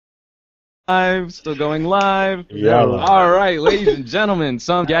Still going live. Yeah. All right, ladies and gentlemen,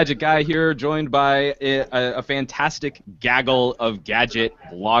 some gadget guy here, joined by a fantastic gaggle of gadget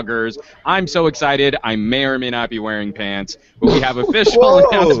bloggers. I'm so excited. I may or may not be wearing pants, but we have official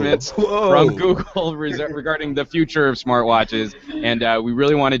announcements from Google regarding the future of smartwatches, and we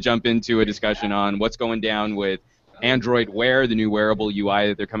really want to jump into a discussion on what's going down with Android Wear, the new wearable UI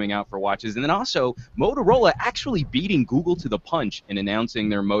that they're coming out for watches, and then also Motorola actually beating Google to the punch in announcing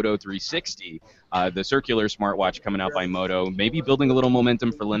their Moto 360, the circular smartwatch coming out by Moto, maybe building a little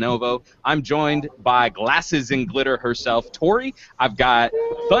momentum for Lenovo. I'm joined by Glasses and Glitter herself, Tori. I've got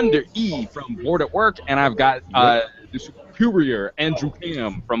Thunder E from Board at Work, and I've got the superior Andrew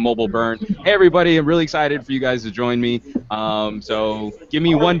Cam from Mobile Burn. Hey everybody, I'm really excited for you guys to join me. So give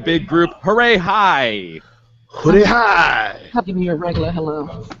me one big group. Hooray, hi! Hooray, hi! Give me your regular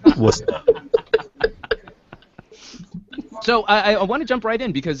hello. What's up? So I want to jump right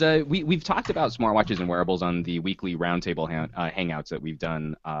in because we've talked about smartwatches and wearables on the weekly roundtable hangouts that we've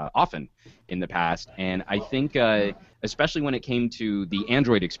done often in the past, and I think especially when it came to the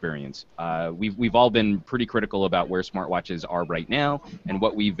Android experience, we've all been pretty critical about where smartwatches are right now and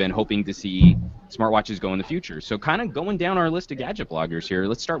what we've been hoping to see smartwatches go in the future. So kind of going down our list of gadget bloggers here,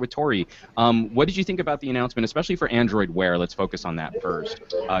 let's start with Tori. What did you think about the announcement, especially for Android Wear? Let's focus on that first,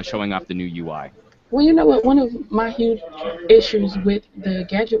 showing off the new UI. Well, you know what? One of my huge issues with the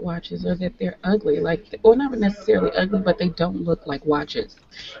gadget watches are that they're ugly. Like, well, not necessarily ugly, but they don't look like watches.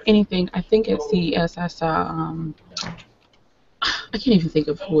 I think at CES I saw, I can't even think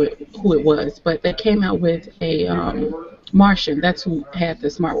of who it was, but they came out with a Martian. That's who had the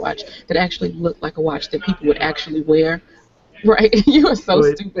smartwatch that actually looked like a watch that people would actually wear. Right? You are so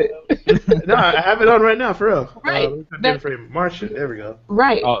stupid. No, I have it on right now, for real. Right. Martian. There we go.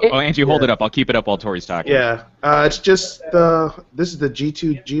 Right. Oh, Angie, hold it up. I'll keep it up while Tori's talking. Yeah. It's just this is the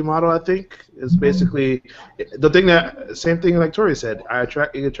G2G model, I think. It's basically the thing same thing like Tori said.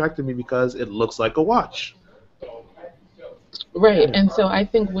 It attracted me because it looks like a watch. Right, and so I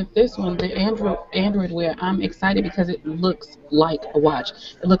think with this one, the Android Wear, I'm excited because it looks like a watch.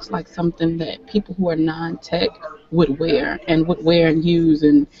 It looks like something that people who are non-tech would wear and use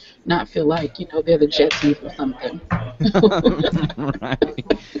and not feel like, you know, they're the Jetsons or something.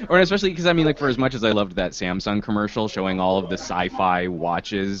 Right. Or especially because, I mean, like, for as much as I loved that Samsung commercial showing all of the sci-fi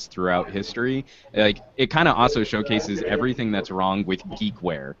watches throughout history, like, it kind of also showcases everything that's wrong with geek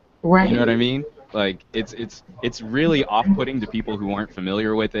wear. Right. You know what I mean? Like, it's really off-putting to people who aren't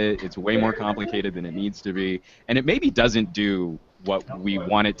familiar with it. It's way more complicated than it needs to be, and it maybe doesn't do what we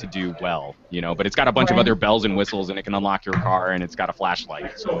want it to do well, you know, but it's got a bunch of other bells and whistles, and it can unlock your car, and it's got a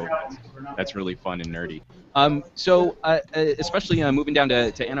flashlight, so that's really fun and nerdy. Especially moving down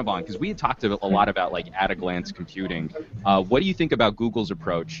to Annabon, because we had talked a lot about, like, at-a-glance computing. What do you think about Google's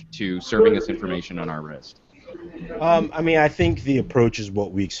approach to serving us information on our wrist? I mean, I think the approach is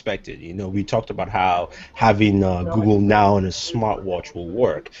what we expected. You know, we talked about how having Google Now on a smartwatch will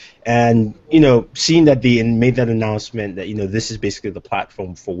work. And, you know, seeing that they made that announcement that, you know, this is basically the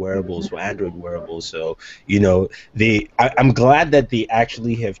platform for wearables, for Android wearables. So, you know, I'm glad that they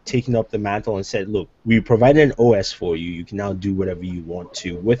actually have taken up the mantle and said, look, we provided an OS for you. You can now do whatever you want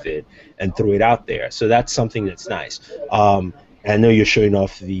to with it and throw it out there. So that's something that's nice. And I know you're showing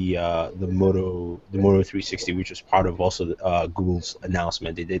off the Moto 360, which was part of also Google's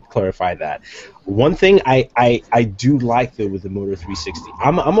announcement. They did clarify that. One thing I do like though with the Moto 360,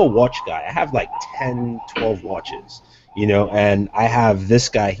 I'm a watch guy. I have like 10, 12 watches, you know, and I have this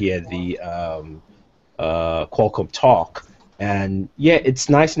guy here, the Qualcomm Talk. And yeah, it's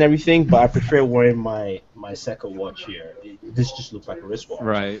nice and everything, but I prefer wearing my second watch here. This just looks like a wristwatch.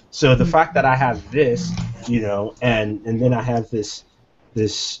 Right. So the fact that I have this, you know, and then I have this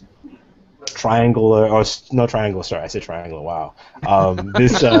triangular, or not triangle, sorry, I said triangular, wow.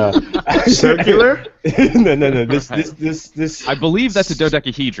 This circular? No, this I believe that's a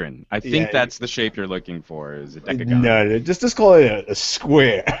dodecahedron. I think that's the shape you're looking for, is a decagon. No, just call it a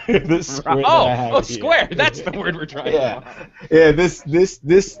square. The square square. That's the word we're trying to find. Yeah, this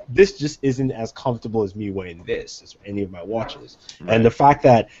just isn't as comfortable as me wearing this as any of my watches. Right. And the fact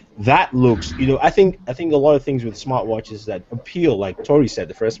that looks, you know, I think a lot of things with smartwatches that appeal, like Tori said,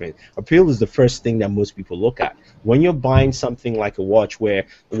 the first thing, appeal is the first thing that most people look at. When you're buying something like a watch where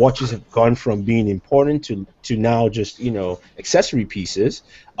the watches have gone from being important to now just, you know, accessory pieces,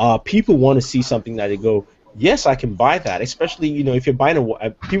 people want to see something that they go, yes, I can buy that. Especially, you know, if you're buying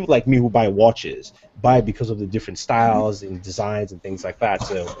people like me who buy watches buy it because of the different styles and designs and things like that.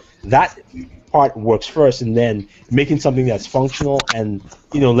 So that part works first, and then making something that's functional and,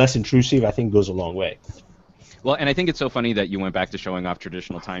 you know, less intrusive, I think goes a long way. Well, and I think it's so funny that you went back to showing off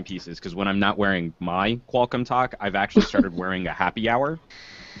traditional timepieces because when I'm not wearing my Qualcomm Talk, I've actually started wearing a happy hour.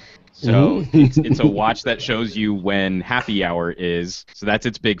 So it's a watch that shows you when happy hour is. So that's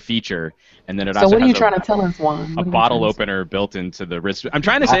its big feature. And then it So also what are you has trying to tell us, Juan? a What are you bottle trying to say? opener built into the wrist. I'm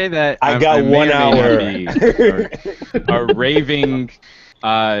trying to say that I got I may 1 or may not hour. be a raving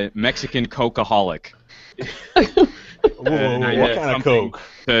Mexican cokeaholic. Whoa, And I what need kind of something Coke?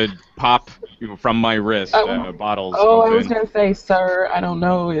 to pop from my wrist bottles Oh, I was open. gonna say, sir. I don't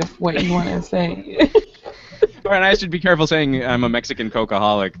know if what you want to say. And I should be careful saying I'm a Mexican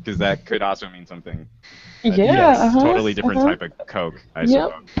cokeaholic because that could also mean something. That's Yeah. Yes. totally different type of Coke, I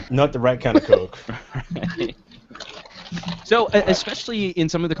Yep. suppose. Not the right kind of Coke. So, especially in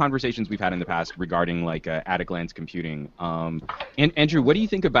some of the conversations we've had in the past regarding like at-a-glance computing, and Andrew, what do you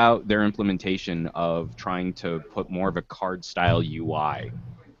think about their implementation of trying to put more of a card-style UI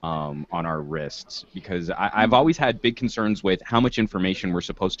on our wrists? Because I've always had big concerns with how much information we're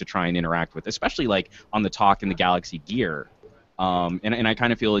supposed to try and interact with, especially like on the Talk and the Galaxy Gear. And I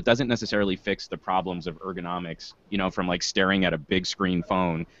kind of feel it doesn't necessarily fix the problems of ergonomics, you know, from like staring at a big screen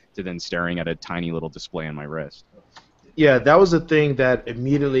phone to then staring at a tiny little display on my wrist. Yeah, that was the thing that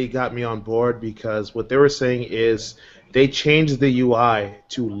immediately got me on board because what they were saying is they changed the UI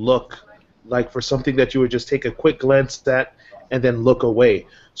to look like for something that you would just take a quick glance at and then look away.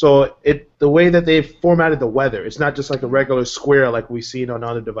 So the way that they've formatted the weather, it's not just like a regular square like we've seen on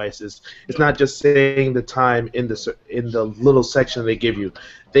other devices. It's not just saying the time in the little section they give you.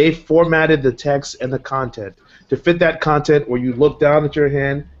 They formatted the text and the content to fit that content where you look down at your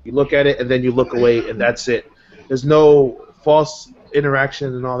hand, you look at it, and then you look away, and that's it. There's no false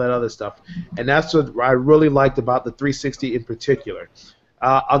interaction and all that other stuff. And that's what I really liked about the 360 in particular.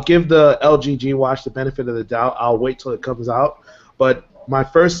 I'll give the LG G Watch the benefit of the doubt. I'll wait till it comes out. But my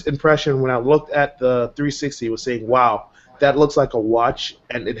first impression when I looked at the 360 was saying, wow, that looks like a watch,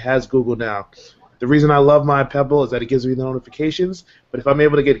 and it has Google Now. The reason I love my Pebble is that it gives me the notifications. But if I'm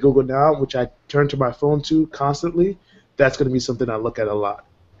able to get Google Now, which I turn to my phone to constantly, that's going to be something I look at a lot.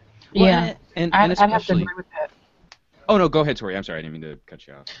 Well, Yeah, and I'd have to especially. agree with that. Oh no, go ahead, Tori. I'm sorry, I didn't mean to cut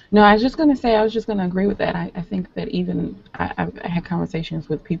you off. No, I was just gonna say I was just gonna agree with that. I think that even I've had conversations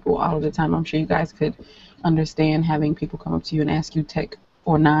with people all of the time. I'm sure you guys could understand having people come up to you and ask you tech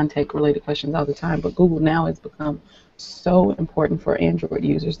or non-tech related questions all the time. But Google Now has become so important for Android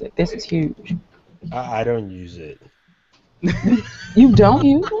users that this is huge. I don't use it. You don't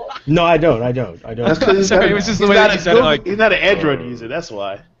use it? No, I don't. That's because Sorry, it was just the way that you said it, like- he's not an Android user. That's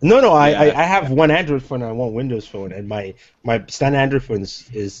why. No, I Yeah. have one Android phone and I want Windows phone, and my standard Android phone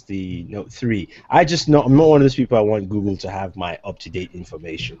is the Note 3. I'm not one of those people I want Google to have my up-to-date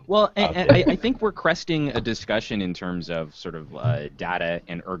information. Well, and I think we're cresting a discussion in terms of sort of data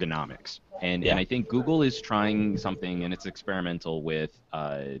and ergonomics, and I think Google is trying something, and it's experimental with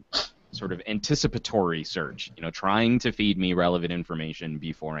sort of anticipatory search, you know, trying to feed me relevant information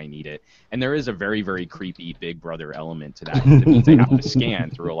before I need it. And there is a very, very creepy Big Brother element to that. It means I have to scan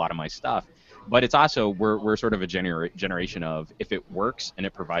through a lot of my stuff. But it's also, we're sort of a generation of, if it works and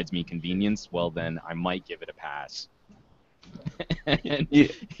it provides me convenience, well, then I might give it a pass. And,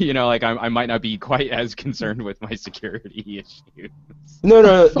 you know, like I might not be quite as concerned with my security issues.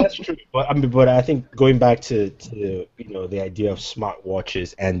 No, that's true. But I think going back to the idea of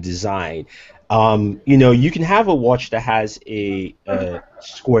smartwatches and design, you can have a watch that has a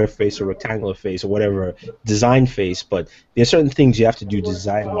square face or rectangular face or whatever design face, but there are certain things you have to do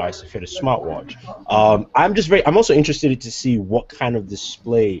design-wise to fit a smartwatch. I'm also interested to see what kind of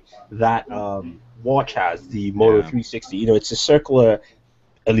display that watch has, the Moto 360. It's a circular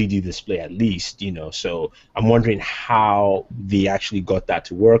LED display at least, so I'm wondering how they actually got that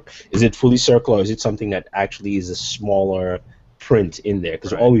to work. Is it fully circular, or is it something that actually is a smaller print in there?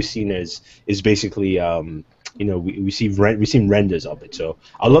 Because all we've seen is basically we've seen renders of it. So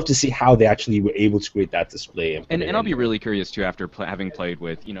I'd love to see how they actually were able to create that display. And I'll be really curious too after having played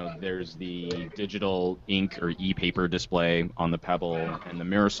with, there's the digital ink or e-paper display on the Pebble and the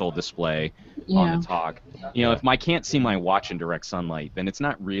Mirasol display on the Talk. If I can't see my watch in direct sunlight, then it's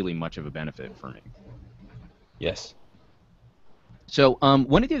not really much of a benefit for me. Yes. So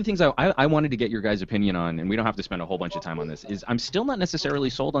one of the other things I wanted to get your guys' opinion on, and we don't have to spend a whole bunch of time on this, is I'm still not necessarily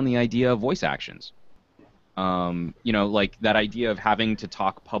sold on the idea of voice actions. Like that idea of having to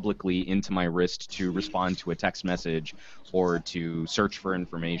talk publicly into my wrist to respond to a text message or to search for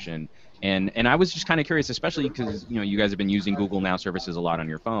information. And I was just kind of curious, especially because you guys have been using Google Now services a lot on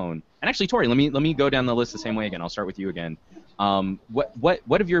your phone. And actually, Tori, let me go down the list the same way again. I'll start with you again. What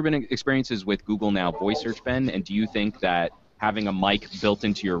have your been experiences with Google Now voice search been? And do you think that having a mic built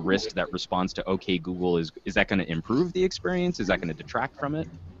into your wrist that responds to OK Google, is that going to improve the experience? Is that going to detract from it?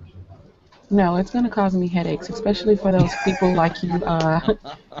 No, it's going to cause me headaches, especially for those people like you,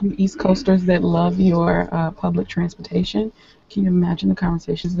 you East Coasters that love your public transportation. Can you imagine the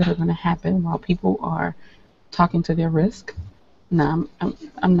conversations that are going to happen while people are talking to their risk? No,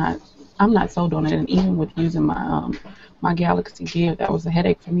 I'm not sold on it. And even with using my Galaxy Gear, that was a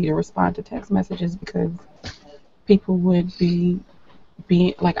headache for me to respond to text messages because people would be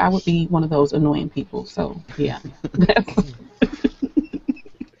like I would be one of those annoying people. So yeah, that's.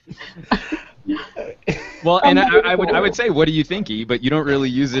 Well, and I would say, what do you think, E? But you don't really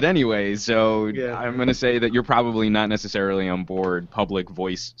use it anyway, so Yeah. I'm going to say that you're probably not necessarily on board public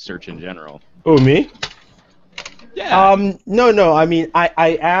voice search in general. Oh, me? Yeah. No. I mean,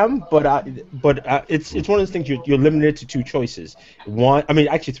 I am, but it's one of those things you're limited to two choices. One, I mean,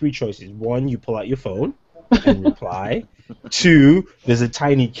 actually three choices. One, you pull out your phone and reply. Two, there's a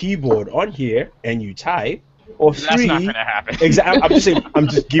tiny keyboard on here and you type. Or That's three, not going to happen. exactly. I'm just saying. I'm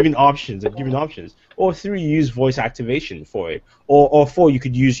just giving options. I'm giving options. Or three, use voice activation for it. Or four, you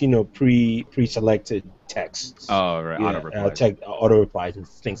could use pre-selected texts. Oh, right. Auto replies. Auto replies and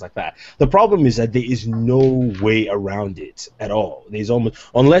things like that. The problem is that there is no way around it at all.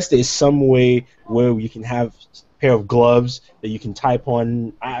 Unless there's some way where you can have a pair of gloves that you can type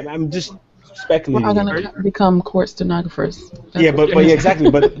on. I'm just speculating. We're all gonna become court stenographers. Yeah, but yeah, exactly.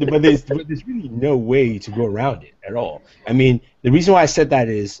 But there's really no way to go around it at all. I mean, the reason why I said that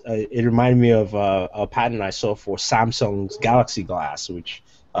is it reminded me of a patent I saw for Samsung's Galaxy Glass, which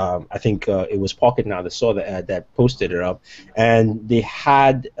I think it was Pocket now that saw that posted it up, and they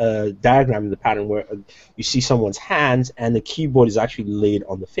had a diagram in the patent where you see someone's hands and the keyboard is actually laid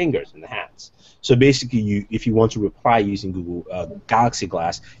on the fingers in the hands. So basically, if you want to reply using Google Galaxy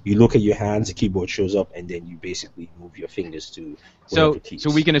Glass, you look at your hands, the keyboard shows up, and then you basically move your fingers to whatever keys. So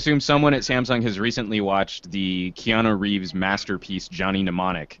we can assume someone at Samsung has recently watched the Keanu Reeves masterpiece Johnny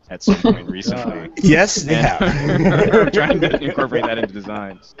Mnemonic at some point recently. Yes, they have. Trying to incorporate that into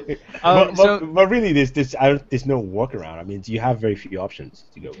designs. But really, there's no workaround. I mean, you have very few options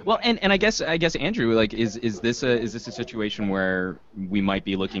to go. Well, and I guess Andrew, like, is this a situation where we might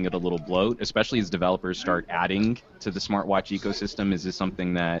be looking at a little bloat, especially as developers start adding to the smartwatch ecosystem? Is this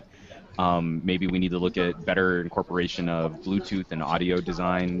something that maybe we need to look at better incorporation of Bluetooth and audio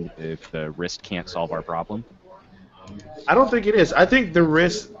design if the wrist can't solve our problem? I don't think it is. I think the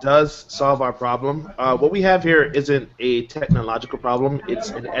wrist does solve our problem. What we have here isn't a technological problem. It's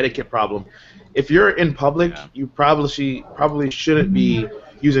an etiquette problem. If you're in public, you probably shouldn't be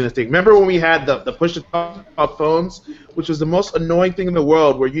using this thing. Remember when we had the push-to-talk phones, which was the most annoying thing in the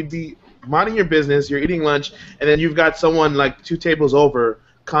world, where you'd be minding your business, you're eating lunch, and then you've got someone like 2 tables over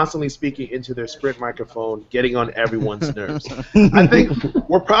constantly speaking into their Sprint microphone, getting on everyone's nerves. I think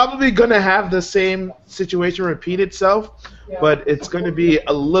we're probably going to have the same situation repeat itself, but it's going to be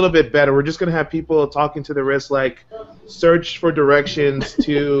a little bit better. We're just going to have people talking to the wrist like, search for directions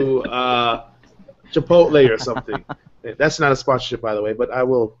to Chipotle or something. That's not a sponsorship, by the way, but I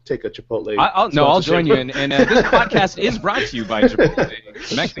will take a Chipotle. I'll join you. And this podcast is brought to you by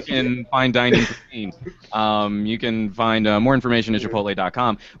Chipotle, Mexican fine dining cuisine. You can find more information at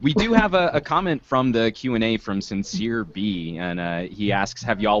chipotle.com. We do have a comment from the Q&A from Sincere B, and he asks,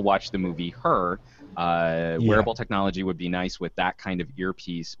 have y'all watched the movie Her? Wearable technology would be nice with that kind of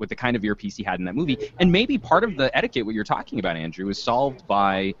earpiece, with the kind of earpiece he had in that movie. And maybe part of the etiquette, what you're talking about, Andrew, is solved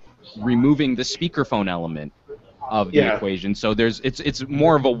by removing the speakerphone element of the equation. So it's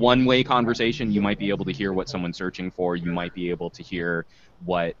more of a one-way conversation. You might be able to hear what someone's searching for. You might be able to hear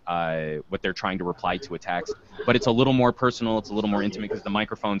what they're trying to reply to a text. But it's a little more personal. It's a little more intimate because the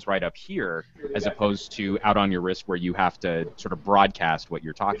microphone's right up here, as opposed to out on your wrist where you have to sort of broadcast what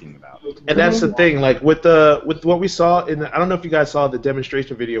you're talking about. And that's the thing. Like with what we saw in I don't know if you guys saw the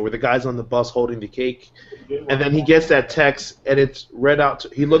demonstration video where the guy's on the bus holding the cake, and then he gets that text and it's read out.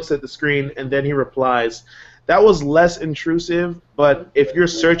 He looks at the screen and then he replies. That was less intrusive, but if you're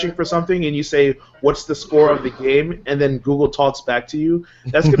searching for something and you say, what's the score of the game, and then Google talks back to you,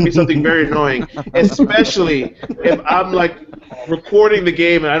 that's going to be something very annoying, especially if I'm, like, recording the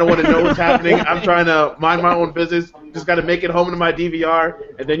game and I don't want to know what's happening. I'm trying to mind my own business, just got to make it home to my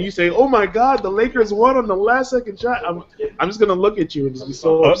DVR, and then you say, oh, my God, the Lakers won on the last-second shot. I'm just going to look at you and just be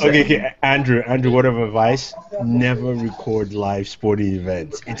so upset. Okay, Andrew, word of advice, never record live sporting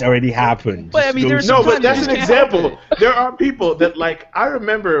events. It's already happened. But, I mean, but that's an example. There are people that, like, I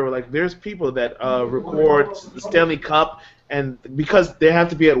remember, like, there's people that record the Stanley Cup, and because they have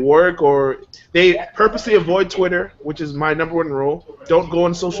to be at work or they purposely avoid Twitter, which is my #1 rule. Don't go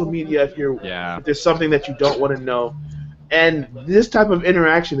on social media if there's something that you don't want to know. And this type of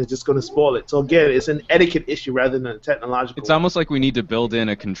interaction is just going to spoil it. So again, it's an etiquette issue rather than a technological It's one. almost like we need to build in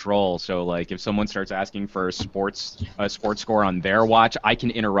a control. So like if someone starts asking for a sports score on their watch, I can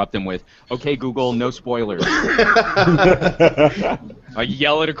interrupt them with, "Okay, Google, no spoilers." I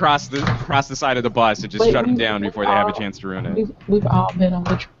yell it across the side of the bus to just But shut them we- down before they have a chance to ruin it. we've all been on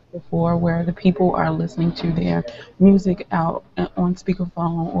the train before where the people are listening to their music out on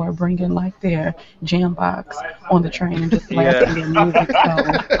speakerphone or bringing like their jam box on the train and just blasting their music.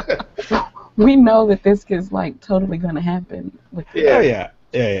 So we know that this is like totally going to happen with this. Oh yeah,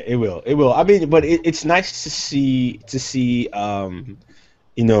 it will. It will. I mean, but it's nice to see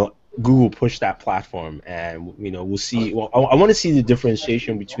Google push that platform, and we'll see. Well, I want to see the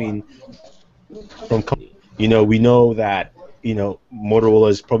differentiation between from company. We know that Motorola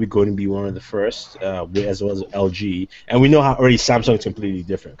is probably going to be one of the first, as well as LG, and we know how already Samsung is completely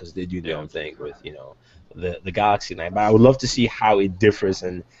different because they do their own thing with the Galaxy 9. But I would love to see how it differs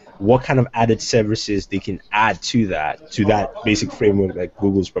and what kind of added services they can add to that basic framework that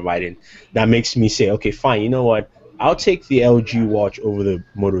Google's providing. That makes me say, okay, fine. You know what? I'll take the LG watch over the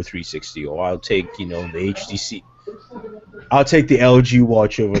Moto 360, or I'll take the HTC. I'll take the LG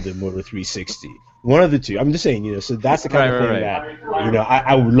watch over the Moto 360. One of the two. I'm just saying, so that's the kind of thing that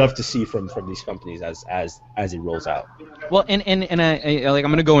I would love to see from these companies as it rolls out. Well, and I like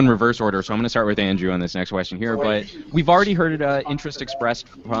I'm going to go in reverse order, so I'm going to start with Andrew on this next question here. But we've already heard interest expressed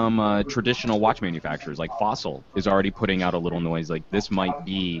from traditional watch manufacturers, like Fossil is already putting out a little noise. Like this might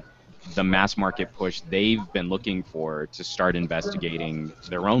be the mass market push they've been looking for to start investigating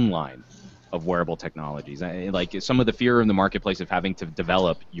their own line of wearable technologies. Like some of the fear in the marketplace of having to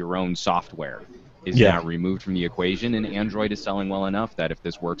develop your own software is now removed from the equation, and Android is selling well enough that if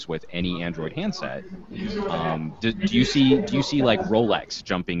this works with any Android handset, do you see like Rolex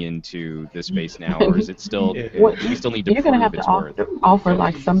jumping into this space now, or is it still we still need to You're gonna prove have its to worth? offer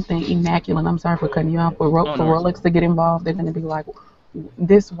like something immaculate. I'm sorry for cutting you off, but for No. Rolex to get involved, they're gonna be like,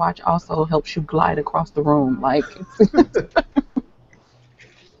 this watch also helps you glide across the room. Like,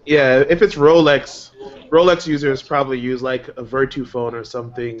 Yeah, if it's Rolex users probably use like a Virtu phone or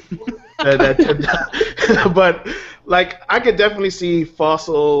something. But like I could definitely see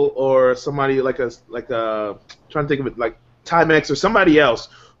Fossil or somebody like a trying to think of it like Timex or somebody else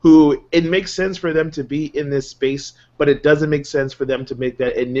who it makes sense for them to be in this space, but it doesn't make sense for them to make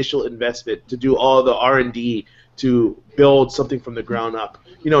that initial investment to do all the R&D to build something from the ground up.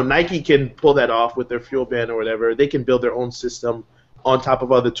 Nike can pull that off with their Fuel Band or whatever. They can build their own system on top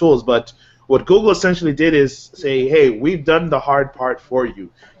of other tools, but what Google essentially did is say, hey, we've done the hard part for you.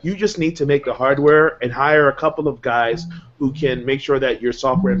 You just need to make the hardware and hire a couple of guys who can make sure that your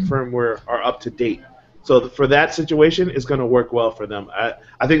software and firmware are up to date. So for that situation, it's going to work well for them.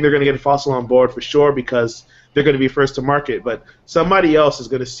 I think they're going to get Fossil on board for sure because they're going to be first to market, but somebody else is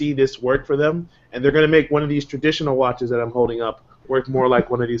going to see this work for them, and they're going to make one of these traditional watches that I'm holding up work more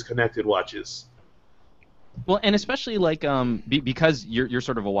like one of these connected watches. Well, and especially like because you're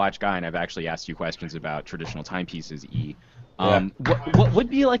sort of a watch guy, and I've actually asked you questions about traditional timepieces. What would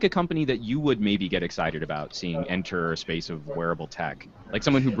be like a company that you would maybe get excited about seeing enter a space of wearable tech? Like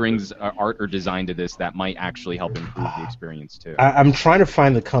someone who brings art or design to this that might actually help improve the experience too. I'm trying to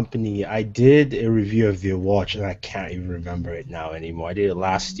find the company. I did a review of their watch, and I can't even remember it now anymore. I did it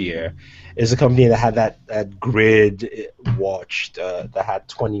last year. It's a company that had that grid watch that had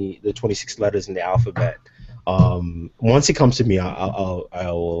the 26 letters in the alphabet. Once it comes to me, I'll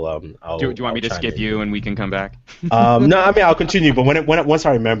Do you want me to skip you and we can come back? No, I mean I'll continue, but once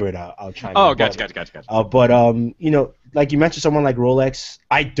I remember it, I'll chime in. Oh, gotcha. But like you mentioned, someone like Rolex,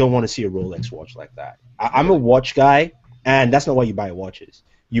 I don't want to see a Rolex watch like that. I'm a watch guy, and that's not why you buy watches.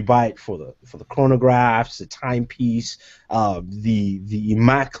 You buy it for the chronographs, the timepiece, the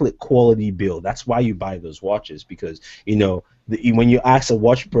immaculate quality build. That's why you buy those watches, because when you ask a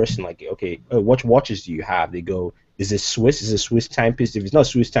watch person, like, okay, what watches do you have? They go, is it Swiss? Is it Swiss timepiece? If it's not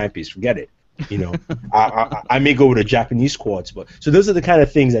Swiss timepiece, forget it. I may go with a Japanese quartz, but so those are the kind of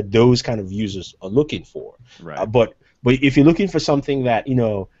things that those kind of users are looking for. Right. But if you're looking for something that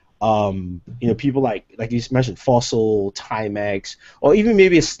people like you mentioned, Fossil, Timex, or even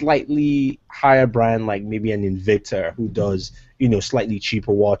maybe a slightly higher brand like maybe an Invicta who does slightly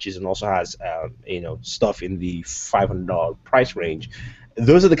cheaper watches and also has stuff in the $500 price range.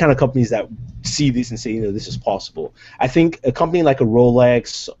 Those are the kind of companies that see this and say, this is possible. I think a company like a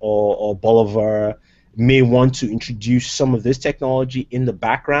Rolex or Bolivar may want to introduce some of this technology in the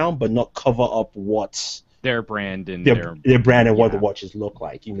background, but not cover up what's their brand and their brand and what the watches look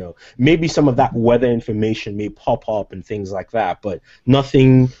like. Maybe some of that weather information may pop up and things like that, but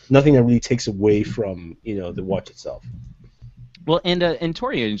nothing that really takes away from the watch itself. Well, and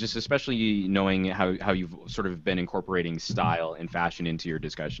Tori, just especially knowing how you've sort of been incorporating style and fashion into your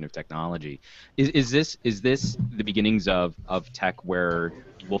discussion of technology, is this the beginnings of tech where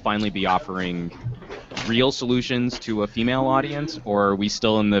we'll finally be offering real solutions to a female audience, or are we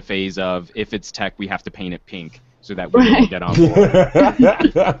still in the phase of if it's tech, we have to paint it pink so that women will Right. get on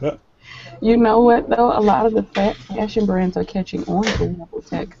board? You know what though? A lot of the fashion brands are catching on to wearable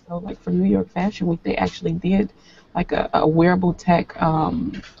tech. So like for New York Fashion Week, they actually did like a wearable tech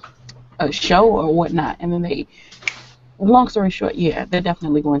a show or whatnot, and then they. Long story short, yeah, they're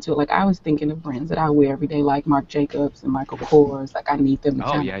definitely going to. Like I was thinking of brands that I wear every day, like Marc Jacobs and Michael Kors. Like I need them to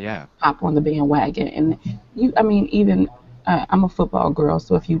Oh kind yeah, of yeah. hop on the bandwagon. And I mean, even I'm a football girl,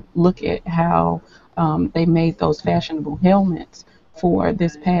 so if you look at how they made those fashionable helmets for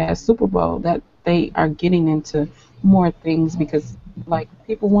this past Super Bowl, that they are getting into more things because like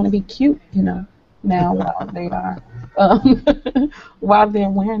people want to be cute, now while they are um, while they're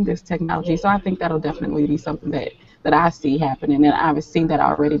wearing this technology. So I think that'll definitely be something that I see happening, and I've seen that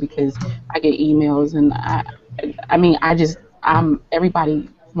already because I get emails, and I mean, everybody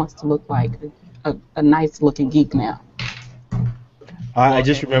wants to look like a nice looking geek now. I Well,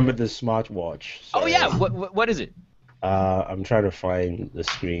 just remembered the smartwatch. oh Sorry. yeah, what is it? I'm trying to find the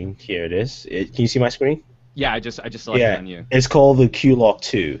screen. Here it is. Can you see my screen? Yeah, I just selected Yeah, on you. it's called the Q-Lock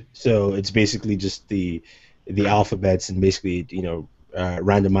 2. So it's basically just the alphabets and basically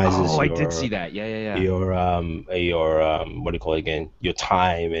randomizes Oh, I did see that. Yeah, yeah, yeah. your what do you call it again? Your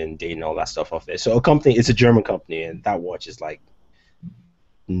time and date and all that stuff off there. So it's a German company, and that watch is like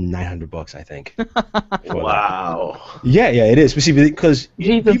 $900, I think, for that. Wow. Yeah, yeah, it is. But see, because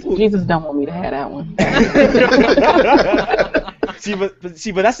people Jesus don't want me to have that one.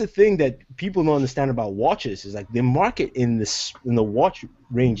 but that's the thing that people don't understand about watches is like the market in the watch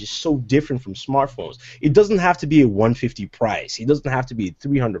range is so different from smartphones. It doesn't have to be a 150 price. It doesn't have to be a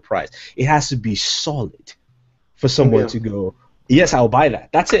 300 price. It has to be solid for someone to go, yes, I'll buy that.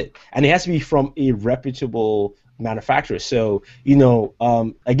 That's it. And it has to be from a reputable manufacturer. So,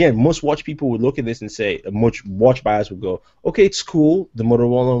 again, most watch people would look at this and say, most watch buyers would go, okay, it's cool. The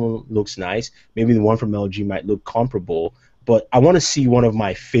Motorola one looks nice. Maybe the one from LG might look comparable. But I want to see one of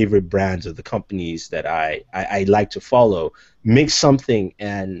my favorite brands of the companies that I like to follow make something,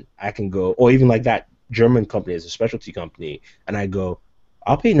 and I can go, or even like that German company is a specialty company, and I go,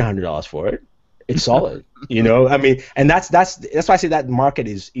 I'll pay $900 for it. It's solid, I mean, and that's why I say that market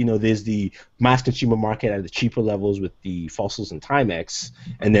is, there's the mass consumer market at the cheaper levels with the Fossils and Timex,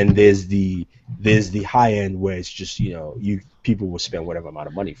 and then there's the high end where it's just, people will spend whatever amount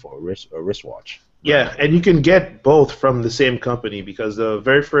of money for a wristwatch. Yeah, and you can get both from the same company because the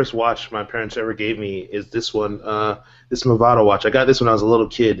very first watch my parents ever gave me is this one, this Moto watch. I got this when I was a little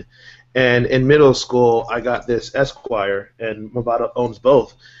kid, and in middle school I got this Esquire, and Moto owns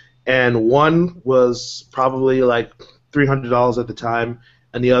both. And one was probably like $300 at the time,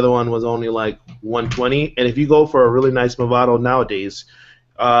 and the other one was only like $120. And if you go for a really nice Moto nowadays,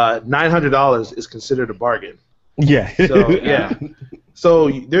 $900 is considered a bargain. Yeah. So yeah. So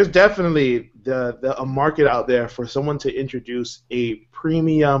there's definitely a market out there for someone to introduce a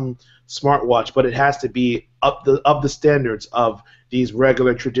premium smartwatch, but it has to be up the standards of these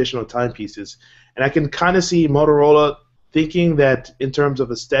regular traditional timepieces. And I can kind of see Motorola thinking that in terms of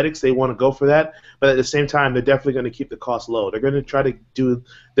aesthetics they want to go for that, but at the same time they're definitely going to keep the cost low. They're going to try to do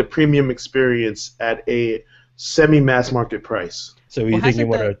the premium experience at a semi-mass market price. So you're thinking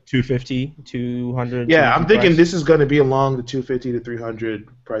what, a 250, 200? Yeah, I'm thinking this is going to be along the 250 to 300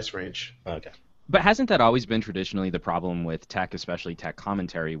 price range. Okay. But hasn't that always been traditionally the problem with tech, especially tech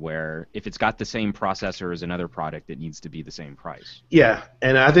commentary, where if it's got the same processor as another product, it needs to be the same price? Yeah,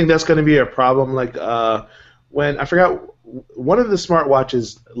 and I think that's going to be a problem. Like when I forgot one of the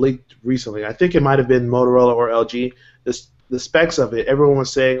smartwatches leaked recently, I think it might have been Motorola or LG. The specs of it, everyone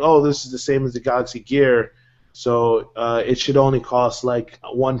was saying, "Oh, this is the same as the Galaxy Gear, so it should only cost like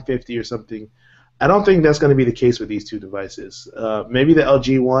 $150 or something." I don't think that's going to be the case with these two devices. Maybe the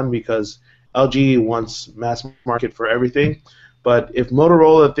LG one because LG wants mass market for everything. But if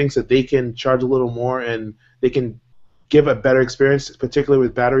Motorola thinks that they can charge a little more and they can give a better experience, particularly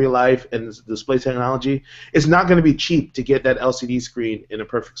with battery life and display technology, it's not going to be cheap to get that LCD screen in a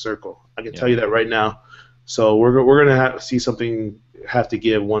perfect circle. I can tell you that right now. So we're going to see something have to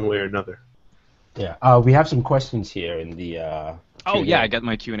give one way or another. Yeah. We have some questions here in the. Oh yeah, I got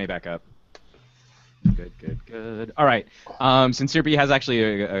my Q&A back up. Good. All right. Sincere B has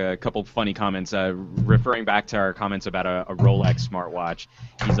actually a couple funny comments referring back to our comments about a Rolex smartwatch.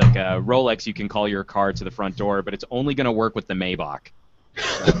 He's like, Rolex, you can call your car to the front door, but it's only going to work with the Maybach.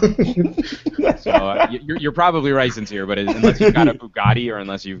 So you're probably right, Sincere, but unless you've got a Bugatti or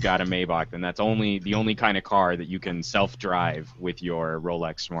unless you've got a Maybach, then that's the only kind of car that you can self-drive with your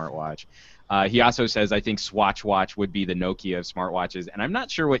Rolex smartwatch. He also says, I think Swatch Watch would be the Nokia of smartwatches, and I'm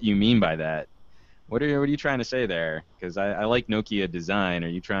not sure what you mean by that. What are you trying to say there? Because I like Nokia design. Are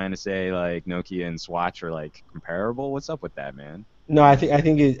you trying to say like Nokia and Swatch are like comparable? What's up with that, man? No, I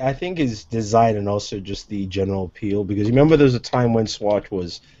think it's design and also just the general appeal. Because remember, there was a time when Swatch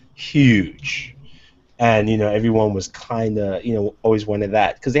was huge, and everyone was kind of always wanted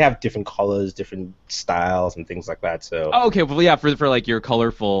that because they have different colors, different styles, and things like that. So Oh, okay, well, yeah, for like your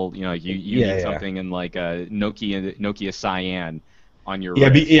colorful, you yeah, need yeah. something in like a Nokia cyan on your Yeah,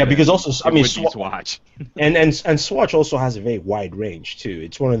 wrist, yeah, because then also, I it mean, would be Swatch. and Swatch also has a very wide range too.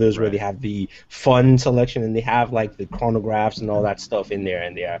 It's one of those where they Right. have the fun selection and they have like the chronographs and all that stuff in there,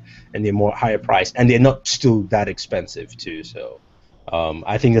 and they're more higher priced and they're not still that expensive too. So,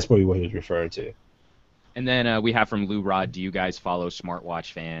 I think that's probably what he was referring to. And then we have from Lou Rod, do you guys follow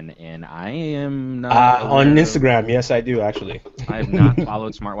Smartwatch Fan? And I am not On aware of. Instagram, yes, I do actually. I have not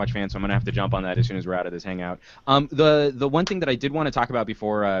followed Smartwatch Fan, so I'm gonna have to jump on that as soon as we're out of this hangout. The one thing that I did want to talk about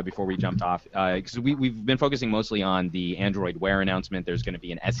before we jumped off, because we've been focusing mostly on the Android Wear announcement. There's going to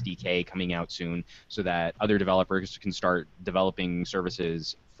be an SDK coming out soon, so that other developers can start developing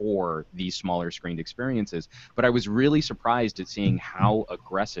services for these smaller screened experiences. But I was really surprised at seeing how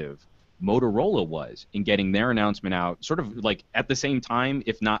aggressive Motorola was in getting their announcement out, sort of like at the same time,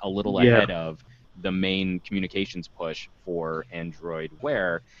 if not a little Yeah. ahead of the main communications push for Android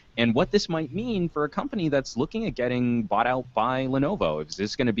Wear, and what this might mean for a company that's looking at getting bought out by Lenovo. Is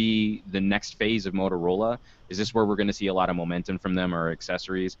this going to be the next phase of Motorola? Is this where we're going to see a lot of momentum from them or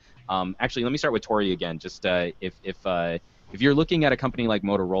accessories? Actually, let me start with Tori again. Just if you're looking at a company like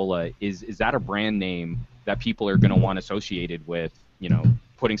Motorola, is that a brand name that people are going to want associated with,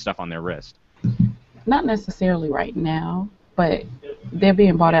 putting stuff on their wrist? Not necessarily right now, but they're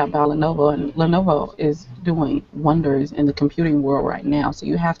being bought out by Lenovo, and Lenovo is doing wonders in the computing world right now. So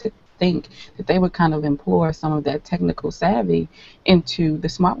you have to think that they would kind of employ some of that technical savvy into the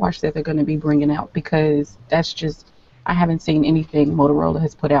smartwatch that they're going to be bringing out, because that's just, I haven't seen anything Motorola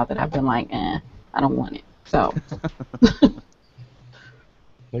has put out that I've been like, I don't want it. So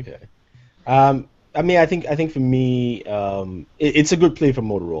Okay. I mean, I think for me, it's a good play for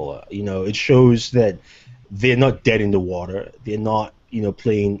Motorola. It shows that they're not dead in the water. They're not,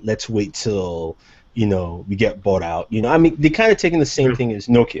 playing. Let's wait till, we get bought out. I mean, they're kind of taking the same thing as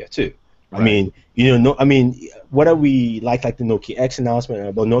Nokia too. I Right. mean, no, I mean, what are we like the Nokia X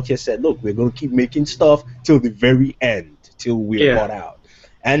announcement? But Nokia said, look, we're going to keep making stuff till the very end, till we're Yeah. bought out,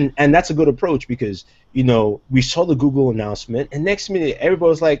 and that's a good approach because we saw the Google announcement, and next minute everybody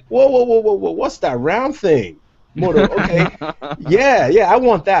was like, whoa, whoa, whoa, whoa, whoa, what's that round thing? Moto, okay, yeah, I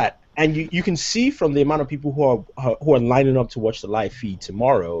want that. And you can see from the amount of people who are lining up to watch the live feed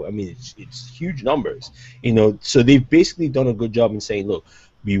tomorrow. I mean, it's huge numbers, So they've basically done a good job in saying, look,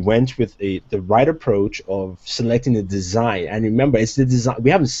 we went with the right approach of selecting the design. And remember, it's the design. We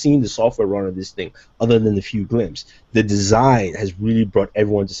haven't seen the software run on this thing other than a few glimpses. The design has really brought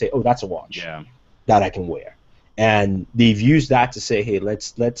everyone to say, oh, that's a watch Yeah. that I can wear. And they've used that to say, hey,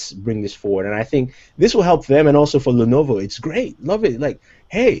 let's bring this forward. And I think this will help them, and also for Lenovo, it's great. Love it. Like,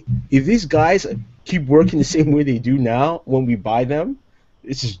 hey, if these guys keep working the same way they do now when we buy them,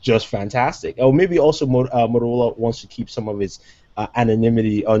 this is just fantastic. Or maybe also Motorola wants to keep some of its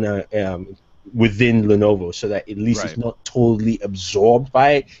anonymity on within Lenovo, so that at least it's Right. not totally absorbed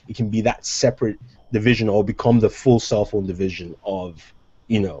by it. It can be that separate division or become the full cell phone division of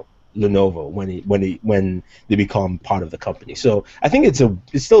Lenovo when they become part of the company. So I think it's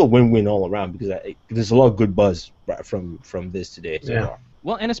still a win-win all around because there's a lot of good buzz from this today so Yeah. far.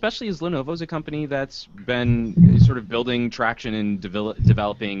 Well, and especially as Lenovo's a company that's been sort of building traction and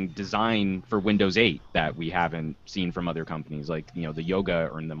developing design for Windows 8 that we haven't seen from other companies. Like, the Yoga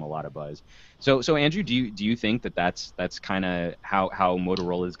earned them a lot of buzz. So Andrew, do you think that that's kind of how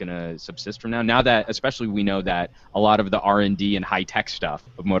Motorola is going to subsist from now? Now that especially we know that a lot of the R&D and high tech stuff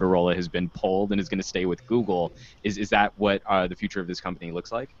of Motorola has been pulled and is going to stay with Google. Is that what the future of this company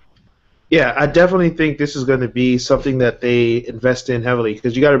looks like? Yeah, I definitely think this is going to be something that they invest in heavily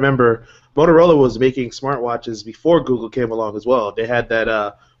because you got to remember Motorola was making smartwatches before Google came along as well. They had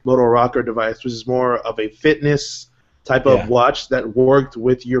that Moto Rocker device, which is more of a fitness type of Yeah. watch that worked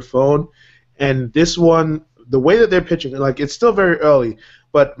with your phone. And this one, the way that they're pitching, like it's still very early,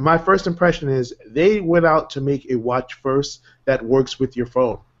 but my first impression is they went out to make a watch first that works with your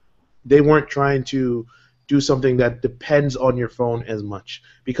phone. They weren't trying to do something that depends on your phone as much.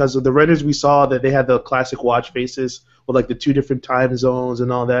 Because of the renders we saw that they had the classic watch faces with like the 2 different time zones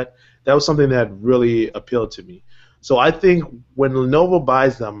and all that, that was something that really appealed to me. So I think when Lenovo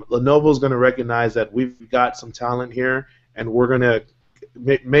buys them, Lenovo's going to recognize that we've got some talent here, and we're going to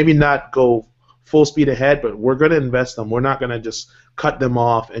maybe not go full speed ahead, but we're going to invest them. We're not going to just cut them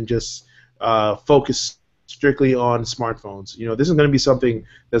off and just focus strictly on smartphones. This is going to be something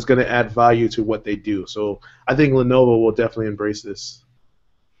that's going to add value to what they do. So I think Lenovo will definitely embrace this.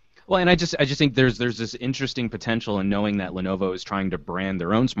 Well, and I just think there's this interesting potential in knowing that Lenovo is trying to brand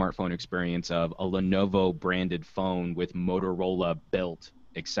their own smartphone experience of a Lenovo branded phone with Motorola built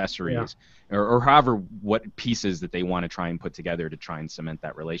accessories, or however what pieces that they want to try and put together to try and cement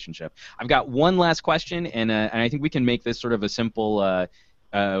that relationship. I've got one last question, and I think we can make this sort of a simple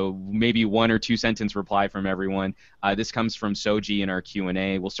maybe 1 or 2 sentence reply from everyone. This comes from Soji in our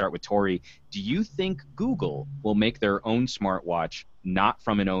Q&A. We'll start with Tori. Do you think Google will make their own smartwatch not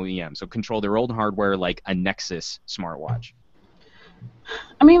from an OEM, so control their own hardware like a Nexus smartwatch?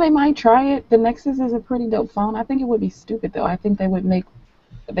 I mean, they might try it. The Nexus is a pretty dope phone. I think it would be stupid though. I think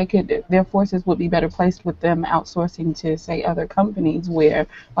their forces would be better placed with them outsourcing to, say, other companies where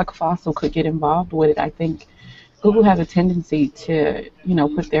like Fossil could get involved with it. I think Google has a tendency to,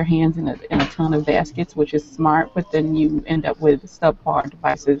 put their hands in a ton of baskets, which is smart, but then you end up with subpar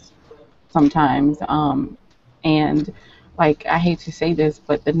devices sometimes. And like, I hate to say this,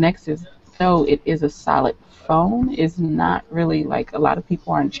 but the Nexus, though it is a solid phone, is not really like a lot of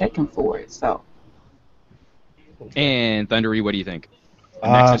people aren't checking for it. So. And Thundery, what do you think?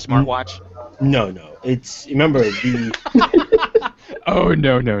 Nexus smartwatch? No. It's, remember the. Oh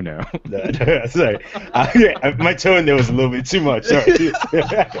no. Sorry, my tone there was a little bit too much. Sorry.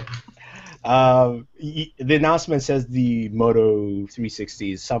 The announcement says the Moto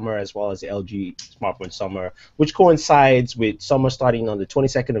 360 is summer, as well as the LG smartphone summer, which coincides with summer starting on the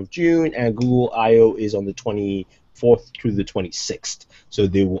 22nd of June, and Google I/O is on the 24th through the 26th. So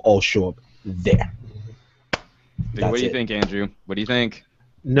they will all show up there. What do you think, Andrew? What do you think?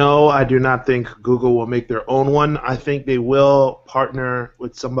 No, I do not think Google will make their own one. I think they will partner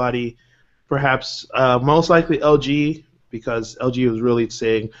with somebody, perhaps most likely LG, because LG was really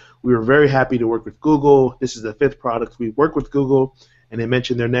saying, we were very happy to work with Google. This is the 5th product we work with Google, and they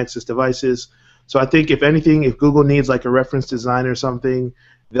mentioned their Nexus devices. So I think, if anything, if Google needs like a reference design or something,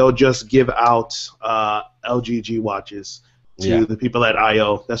 they'll just give out LG G watches to the people at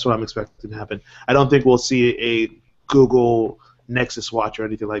I/O. That's what I'm expecting to happen. I don't think we'll see a Google Nexus watch or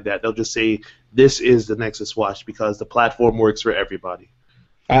anything like that. They'll just say this is the Nexus watch because the platform works for everybody.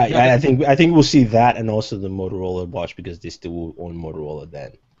 I think we'll see that, and also the Motorola watch, because they still own Motorola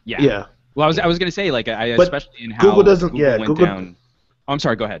then. Yeah. Well, I was gonna say, like, especially in how Google doesn't. Google went down. Oh, I'm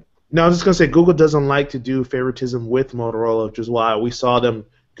sorry. Go ahead. No, I was just gonna say Google doesn't like to do favoritism with Motorola, which is why we saw them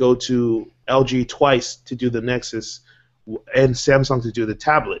go to LG twice to do the Nexus, and Samsung to do the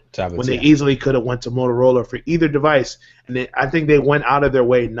tablet when they easily could have went to Motorola for either device. And I think they went out of their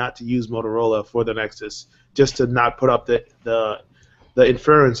way not to use Motorola for the Nexus, just to not put up the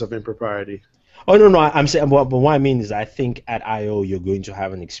inference of impropriety. Oh no, I'm saying, but what I mean is, I think at I/O you're going to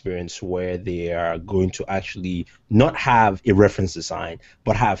have an experience where they are going to actually not have a reference design,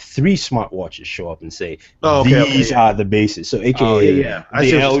 but have 3 smartwatches show up and say these are the basis. So, aka the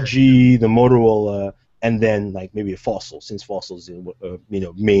LG, the Motorola, and then like maybe a Fossil, since Fossil's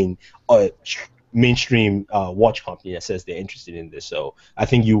mainstream watch company that says they're interested in this. So I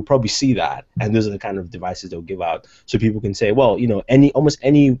think you'll probably see that, and those are the kind of devices they'll give out, so people can say, well, almost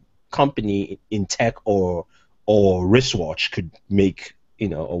any company in tech or wristwatch could make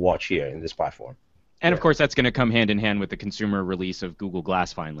a watch here in this platform. And of course, that's going to come hand in hand with the consumer release of Google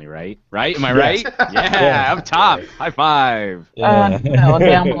Glass finally, right? Right? Am I right? Yeah, up top. High five. No,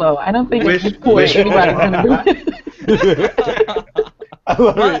 down below. I don't think it's anybody's going to do it.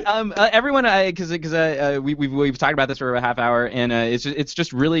 Well, everyone, because we've talked about this for a half hour, and it's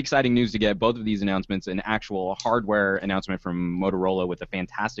just really exciting news to get both of these announcements, an actual hardware announcement from Motorola with a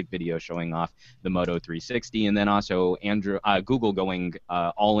fantastic video showing off the Moto 360, and then also Google going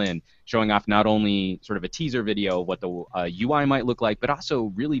all in, showing off not only sort of a teaser video of what the UI might look like, but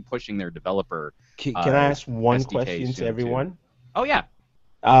also really pushing their developer. Can I ask one SDKs question to everyone? Too. Oh yeah.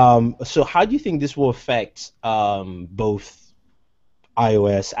 So how do you think this will affect both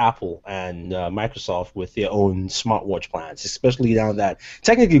iOS, Apple, and Microsoft with their own smartwatch plans, especially now that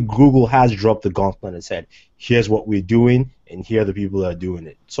technically Google has dropped the gauntlet and said, here's what we're doing, and here are the people that are doing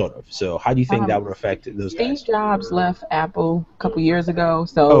it, sort of. So how do you think that would affect those guys? Steve Jobs left Apple a couple years ago,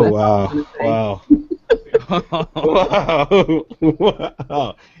 so wow. Wow.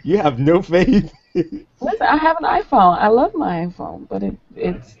 You have no faith. Listen, I have an iPhone. I love my iPhone, but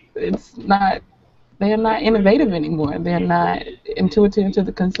it's not. They're not innovative anymore. They're not intuitive to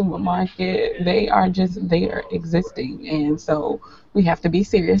the consumer market. They are just there existing, and so we have to be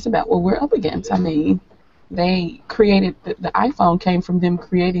serious about what we're up against. I mean, they created the iPhone came from them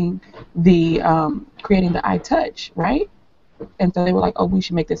creating the iTouch, right? And so they were like, oh, we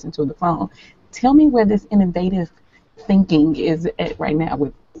should make this into the phone. Tell me where this innovative thinking is at right now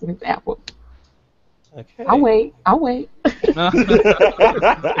with Apple. I'll Okay. wait. I'll wait.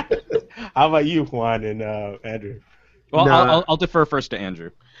 How about you, Juan and Andrew? Well, Nah, I'll defer first to Andrew.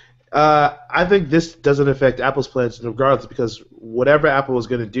 I think this doesn't affect Apple's plans regardless because whatever Apple was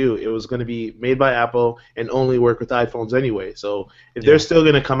going to do, it was going to be made by Apple and only work with iPhones anyway. So if they're Yeah, still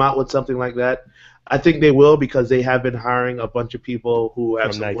going to come out with something like that, I think they will because they have been hiring a bunch of people who have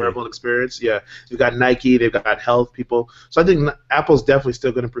from some Nike. wearable experience. Yeah, they've got Nike, they've got health people. So I think Apple's definitely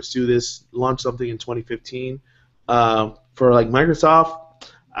still going to pursue this, launch something in 2015. For like Microsoft,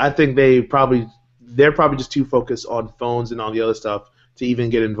 I think they're probably just too focused on phones and all the other stuff to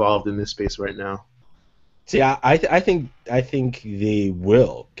even get involved in this space right now. See, I think they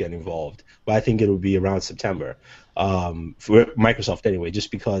will get involved, but I think it'll be around September, for Microsoft anyway,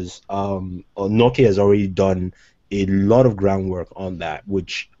 just because Nokia has already done a lot of groundwork on that,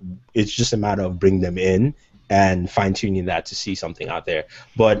 which it's just a matter of bringing them in and fine tuning that to see something out there.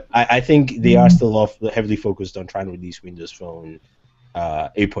 But I think they are still heavily focused on trying to release Windows Phone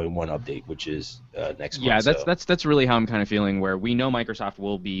 8.1 update, which is next Yeah, month. So that's really how I'm kind of feeling. Where we know Microsoft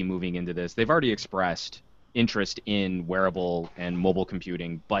will be moving into this. They've already expressed interest in wearable and mobile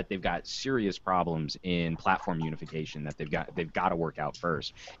computing, but they've got serious problems in platform unification that they've got to work out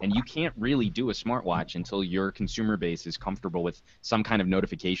first. And you can't really do a smartwatch until your consumer base is comfortable with some kind of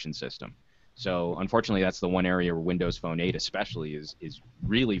notification system. So unfortunately, that's the one area where Windows Phone 8 especially is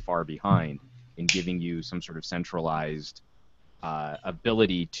really far behind in giving you some sort of centralized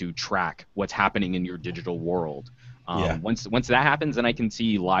ability to track what's happening in your digital world. yeah, Once that happens, then I can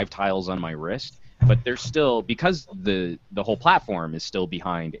see live tiles on my wrist. But there's still, because the whole platform is still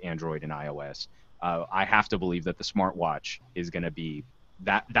behind Android and iOS. I have to believe that the smartwatch is going to be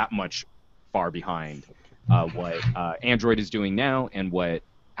that much far behind what Android is doing now and what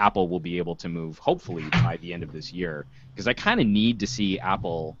Apple will be able to move hopefully by the end of this year. Because I kind of need to see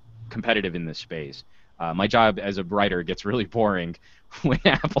Apple competitive in this space. My job as a writer gets really boring when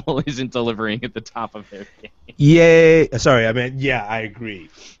Apple isn't delivering at the top of their game. yay! Sorry, I mean, yeah, I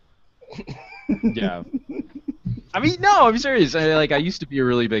agree. Yeah. I mean, no, I'm serious. I used to be a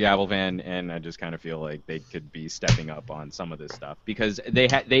really big Apple fan, and I just kind of feel like they could be stepping up on some of this stuff because they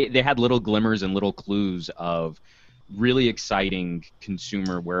had little glimmers and little clues of really exciting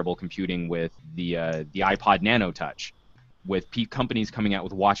consumer wearable computing with the iPod Nano Touch, with companies coming out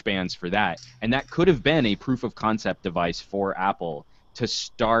with watch bands for that, and that could have been a proof of concept device for Apple to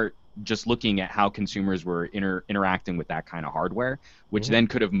start just looking at how consumers were interacting with that kind of hardware, which Mhm. then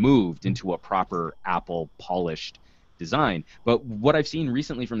could have moved into a proper Apple polished design. But what I've seen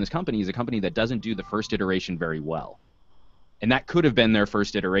recently from this company is a company that doesn't do the first iteration very well. And that could have been their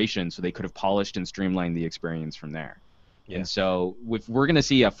first iteration, so they could have polished and streamlined the experience from there. Yeah. And so if we're going to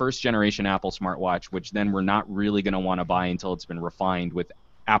see a first generation Apple smartwatch, which then we're not really going to want to buy until it's been refined with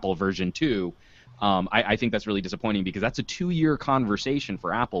Apple version 2, I think that's really disappointing because that's a 2-year conversation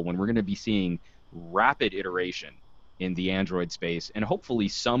for Apple when we're going to be seeing rapid iteration in the Android space and hopefully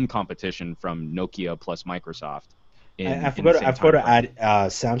some competition from Nokia plus Microsoft in the I same forgot time to frame. add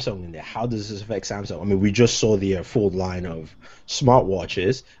Samsung in there. How does this affect Samsung? I mean, we just saw their full line of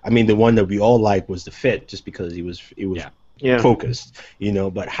smartwatches. I mean, the one that we all liked was the Fit, just because it was Yeah. Yeah. focused,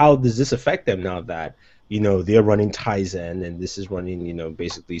 But how does this affect them now that they're running Tizen and this is running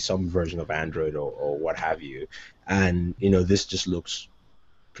basically some version of Android or what have you, and this just looks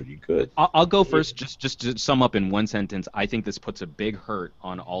pretty good. I'll go first, just to sum up in one sentence. I think this puts a big hurt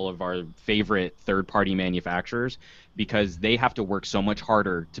on all of our favorite third-party manufacturers because they have to work so much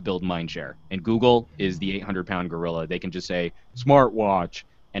harder to build mindshare. And Google is the 800-pound gorilla. They can just say smartwatch,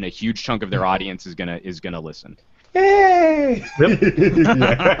 and a huge chunk of their audience is gonna listen. Yay! Yep.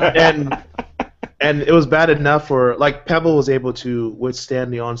 Yeah. And it was bad enough for like Pebble was able to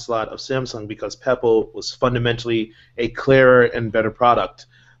withstand the onslaught of Samsung because Pebble was fundamentally a clearer and better product.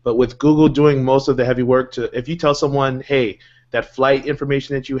 But with Google doing most of the heavy work if you tell someone, hey, that flight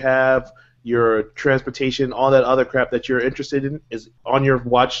information that you have, your transportation, all that other crap that you're interested in is on your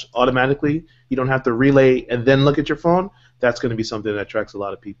watch automatically. You don't have to relay and then look at your phone. That's going to be something that attracts a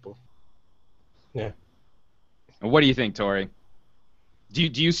lot of people. Yeah. What do you think, Tori? Do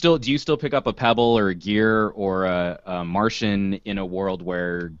you still pick up a Pebble or a Gear or a Martian in a world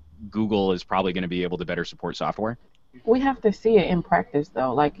where Google is probably going to be able to better support software? We have to see it in practice,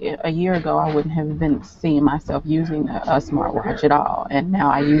 though. Like a year ago, I wouldn't have been seeing myself using a smartwatch at all, and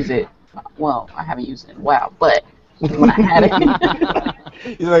now I use it. Well, I haven't used it in a while, but when I had it.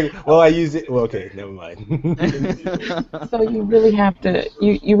 He's like, well, I use it. Well, okay, never mind. So you really have to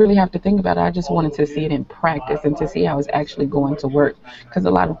you really have to think about it. I just wanted to see it in practice and to see how it's actually going to work, because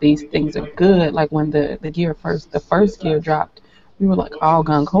a lot of these things are good. Like when the first gear dropped, we were like all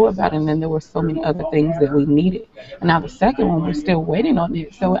gung ho about it, and then there were so many other things that we needed. And now the second one, we're still waiting on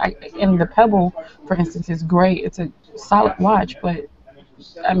it. So and the Pebble, for instance, is great. It's a solid watch, but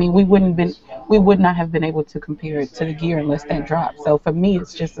I mean, we would not have been able to compare it to the gear unless that dropped. So for me,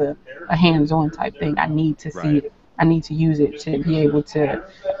 it's just a hands-on type thing. I need to see it. I need to use it to be able to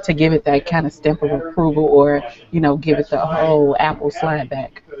give it that kind of stamp of approval, or give it the whole Apple slide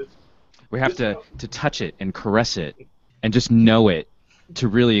back. We have to touch it and caress it and just know it to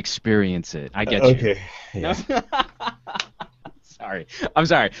really experience it. I get you. Okay. Yeah. I'm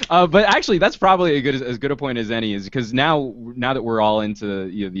sorry. But actually, that's probably as good a point as any, is because now that we're all into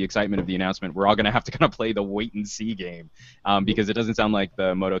the excitement of the announcement, we're all going to have to kind of play the wait and see game, because it doesn't sound like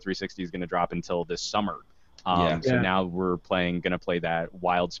the Moto 360 is going to drop until this summer. So now we're going to play that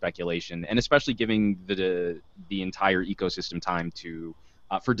wild speculation, and especially giving the entire ecosystem time to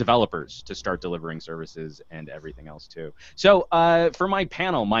for developers to start delivering services and everything else too. So for my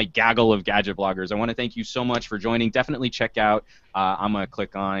panel, my gaggle of gadget bloggers, I want to thank you so much for joining. Definitely check out, I'm going to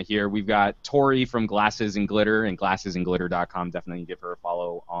click on it here. We've got Tori from Glasses and Glitter and glassesandglitter.com. Definitely give her a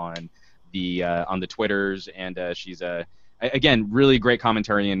follow on the Twitters, and she's again, really great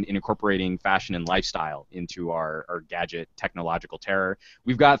commentary in incorporating fashion and lifestyle into our gadget technological terror.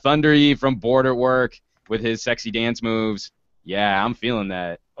 We've got Thunder E from Bored at Work with his sexy dance moves. Yeah, I'm feeling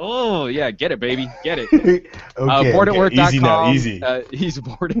that. Oh, yeah, get it, baby. Get it. Okay, boredatwork.com. Easy now, easy. He's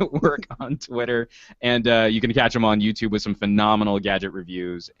Bored at Work on Twitter. And you can catch him on YouTube with some phenomenal gadget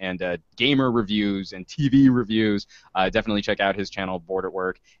reviews and gamer reviews and TV reviews. Definitely check out his channel, Bored at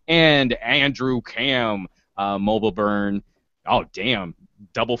Work. And Andrew Cam, Mobile Burn. Oh, damn.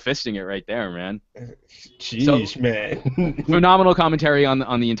 Double fisting it right there, man. Jeez, man. Phenomenal commentary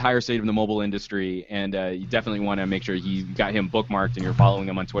on the entire state of the mobile industry, and you definitely want to make sure you got him bookmarked and you're following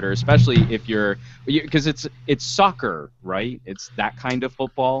him on Twitter, especially if because it's soccer, right? It's that kind of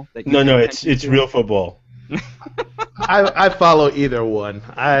football. No, it's real football. I follow either one.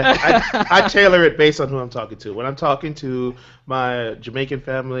 I tailor it based on who I'm talking to. When I'm talking to my Jamaican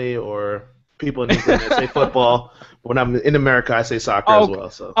family or people in England, I say football. When I'm in America, I say soccer as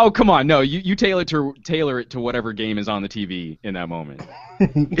well. So. Oh, come on. No, you tailor it to whatever game is on the TV in that moment.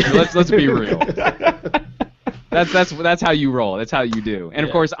 let's be real. That's how you roll. That's how you do. And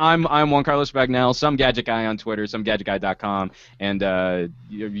of course, I'm Juan Carlos Bagnell, some gadget guy on Twitter, somegadgetguy.com, and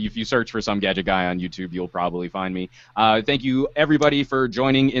if you search for some gadget guy on YouTube, you'll probably find me. Thank you everybody for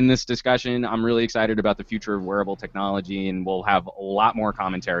joining in this discussion. I'm really excited about the future of wearable technology, and we'll have a lot more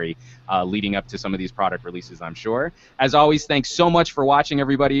commentary leading up to some of these product releases, I'm sure. As always, thanks so much for watching,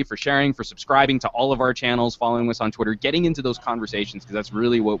 everybody, for sharing, for subscribing to all of our channels, following us on Twitter, getting into those conversations, because that's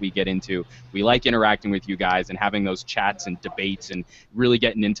really what we get into. We like interacting with you guys and having those chats and debates and really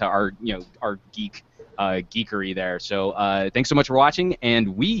getting into our geekery there. So thanks so much for watching,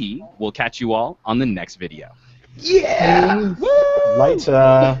 and we will catch you all on the next video. Yeah! Lights.